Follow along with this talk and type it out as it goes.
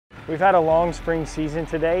We've had a long spring season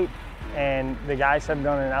to date, and the guys have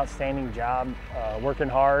done an outstanding job working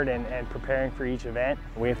hard and preparing for each event.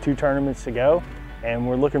 We have 2 tournaments to go, and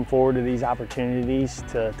we're looking forward to these opportunities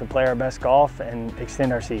to play our best golf and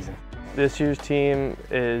extend our season. This year's team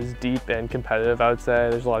is deep and competitive, I would say.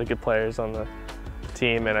 There's a lot of good players on the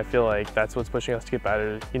team, and I feel like that's what's pushing us to get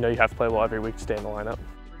better. You know, you have to play well every week to stay in the lineup.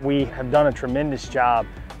 We have done a tremendous job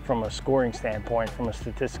from a scoring standpoint, from a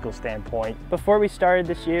statistical standpoint. Before we started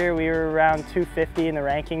this year, we were around 250 in the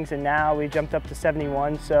rankings, and now we jumped up to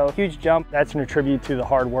 71, so huge jump. That's an attribute to the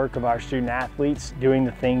hard work of our student athletes, doing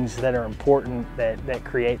the things that are important that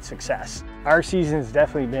create success. Our season's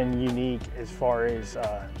definitely been unique as far as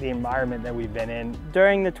the environment that we've been in.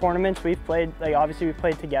 During the tournaments we've played, obviously we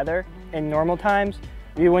played together. In normal times,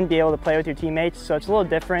 you wouldn't be able to play with your teammates, so it's a little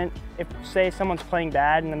different. If, say, someone's playing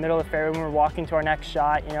bad in the middle of the fairway when we're walking to our next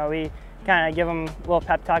shot, you know, we kind of give them a little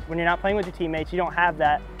pep talk. When you're not playing with your teammates, you don't have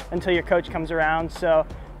that until your coach comes around, so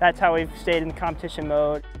that's how we've stayed in the competition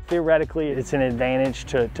mode. Theoretically, it's an advantage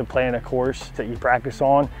to play in a course that you practice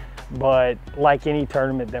on, but like any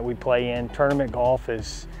tournament that we play in, tournament golf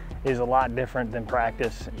is a lot different than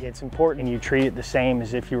practice. It's important you treat it the same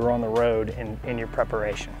as if you were on the road in your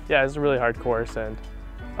preparation. Yeah, it's a really hard course, and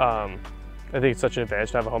I think it's such an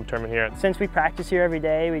advantage to have a home tournament here. Since we practice here every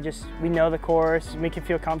day, we know the course, we can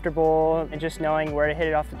feel comfortable, and just knowing where to hit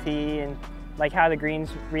it off the tee and like how the greens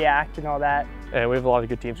react and all that. And we have a lot of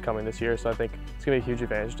good teams coming this year, so I think it's going to be a huge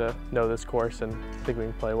advantage to know this course, and I think we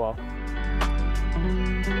can play well.